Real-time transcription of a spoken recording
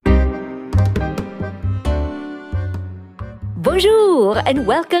Bonjour and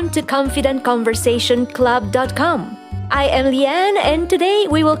welcome to confidentconversationclub.com. I am Liane and today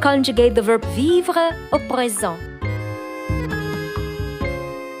we will conjugate the verb vivre au présent.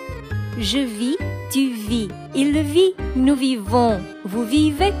 Je vis, tu vis, il vit, nous vivons, vous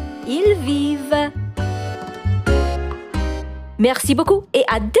vivez, ils vivent. Merci beaucoup et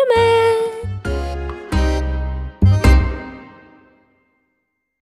à demain!